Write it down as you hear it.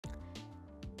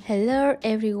Hello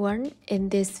everyone, in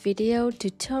this video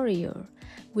tutorial,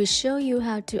 we show you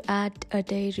how to add a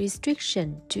day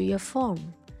restriction to your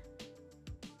form.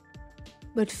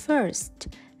 But first,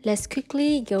 let's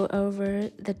quickly go over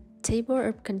the table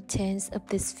of contents of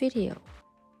this video.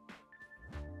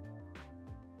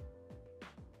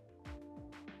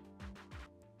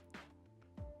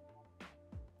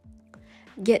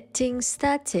 Getting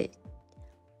started.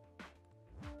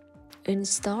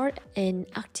 Install and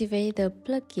activate the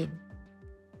plugin.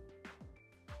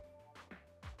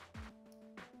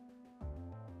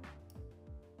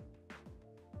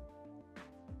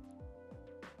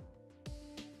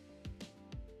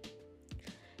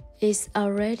 It's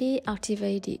already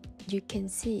activated, you can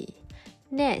see.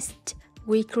 Next,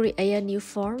 we create a new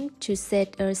form to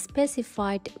set a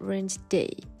specified range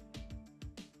day.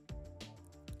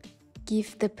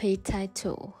 Give the page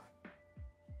title.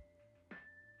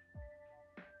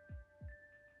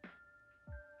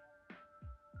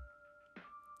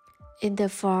 In the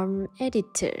form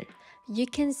editor, you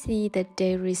can see the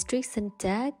day restriction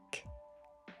tag.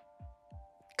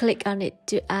 Click on it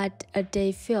to add a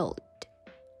day field.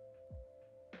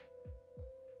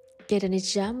 Get an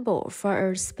example for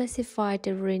a specified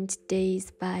range days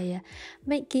by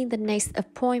making the next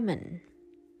appointment.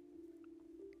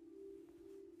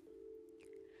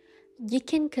 You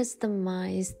can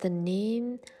customize the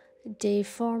name, day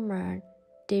format.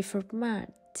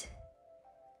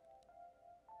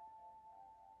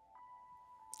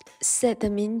 Set the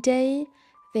min day.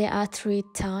 There are 3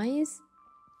 types.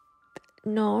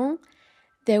 No,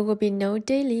 there will be no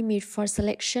day limit for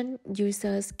selection.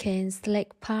 Users can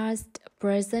select past,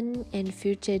 present, and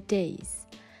future days.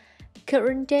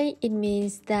 Current day, it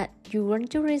means that you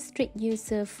want to restrict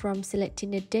users from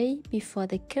selecting a day before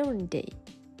the current day.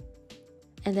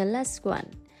 And the last one,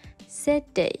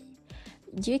 set day.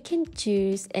 You can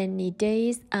choose any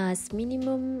days as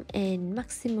minimum and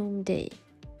maximum day.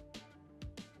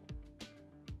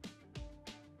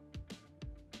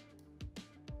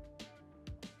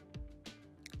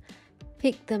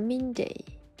 Pick the min day.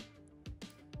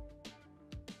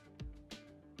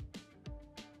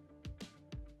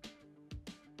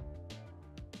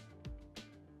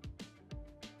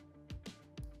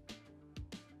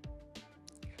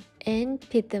 And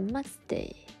pick the max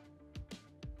day.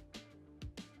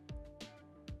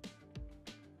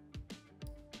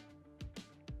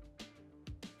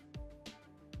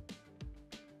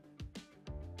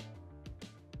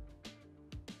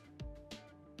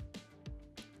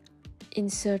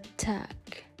 Insert tag.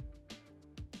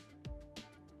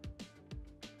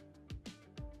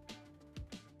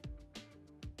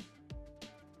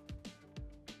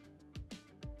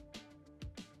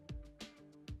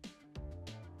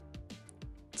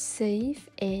 Save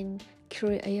and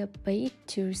create a page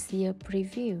to see a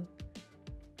preview.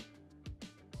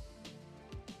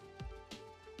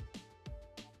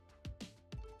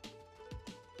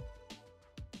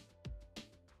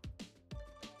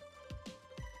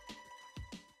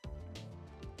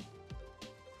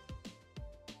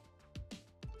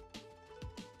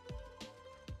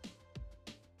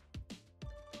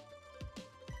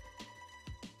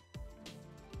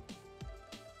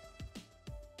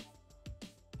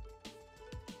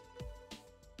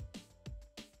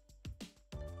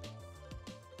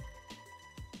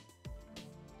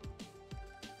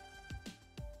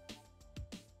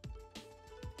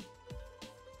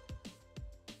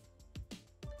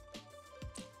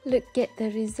 Look at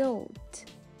the result.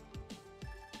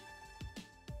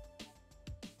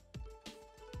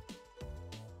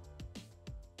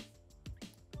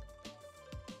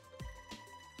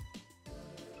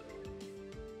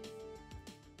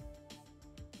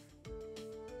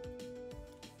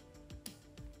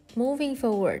 Moving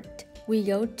forward, we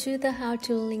go to the how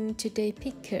to link to day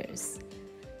pickers.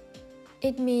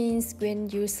 It means when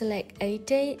you select a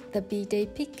day, the B-day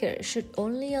picker should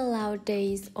only allow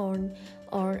days on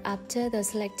or after the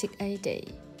selected A day.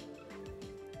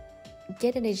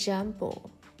 Get an example.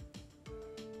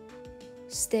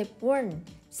 Step 1.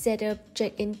 Set up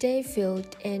check-in day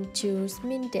field and choose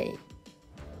min day.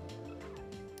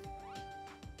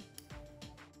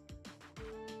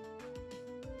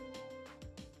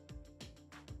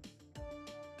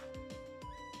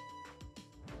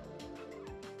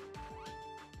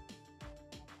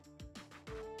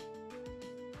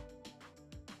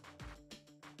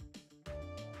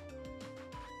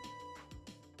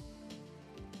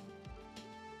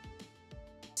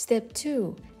 Step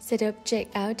 2. Set up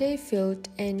checkout day field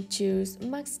and choose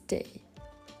max day.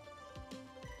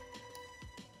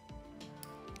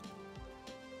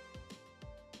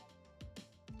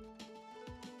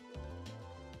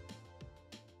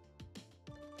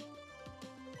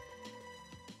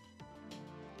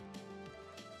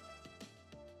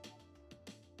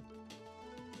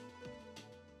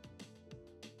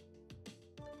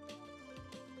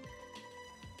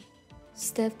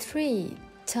 Step 3.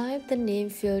 Type the name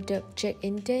field of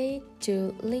check-in date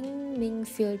to link min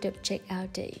field of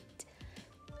checkout date.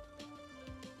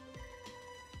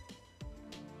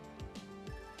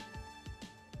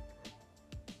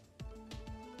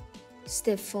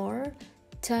 Step 4.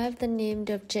 Type the name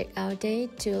of checkout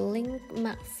date to link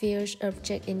mark fields of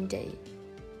check-in date.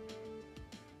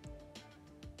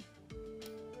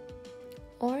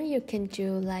 Or you can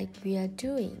do like we are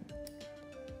doing.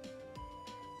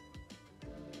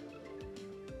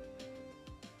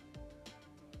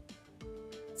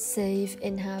 Save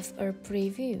and have a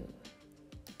preview.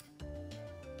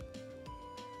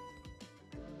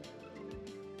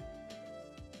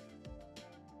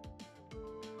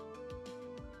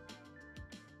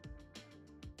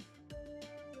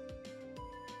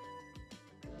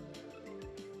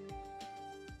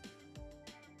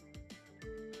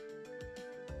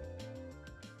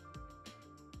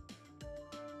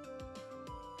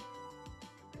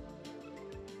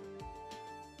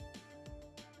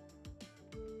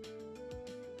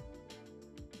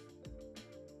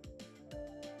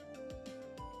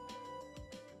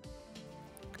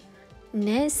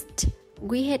 Next,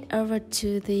 we head over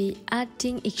to the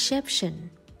adding exception.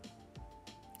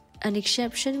 An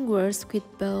exception works with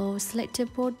both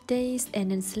selectable days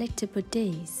and unselectable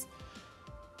days.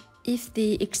 If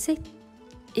the accepted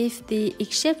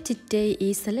day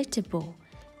is selectable,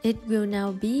 it will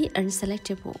now be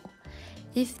unselectable.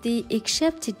 If the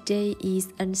accepted day is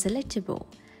unselectable,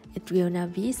 it will now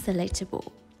be selectable.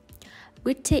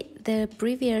 We take the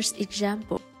previous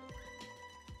example.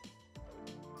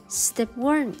 Step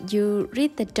 1. You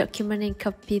read the document and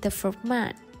copy the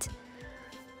format.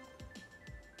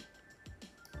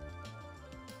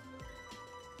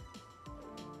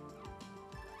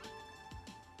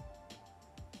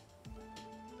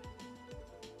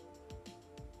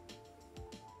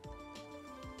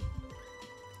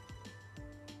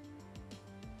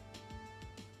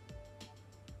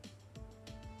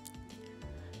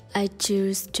 I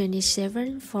choose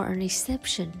 27 for an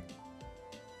exception.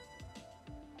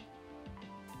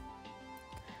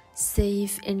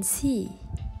 Save and see.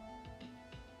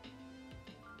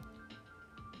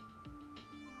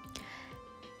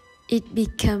 It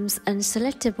becomes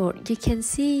unselectable. You can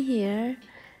see here.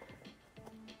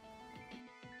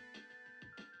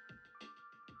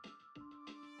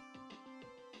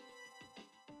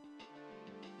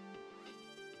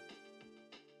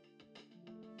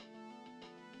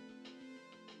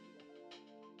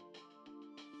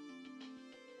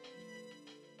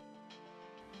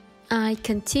 I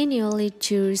continually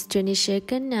choose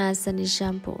 22nd as an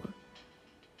example.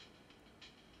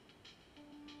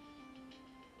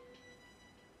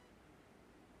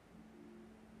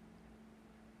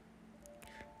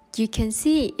 You can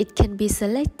see it can be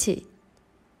selected.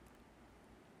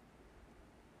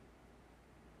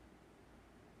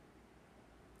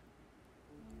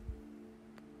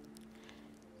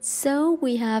 So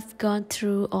we have gone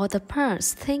through all the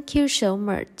parts. Thank you so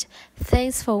much.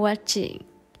 Thanks for watching.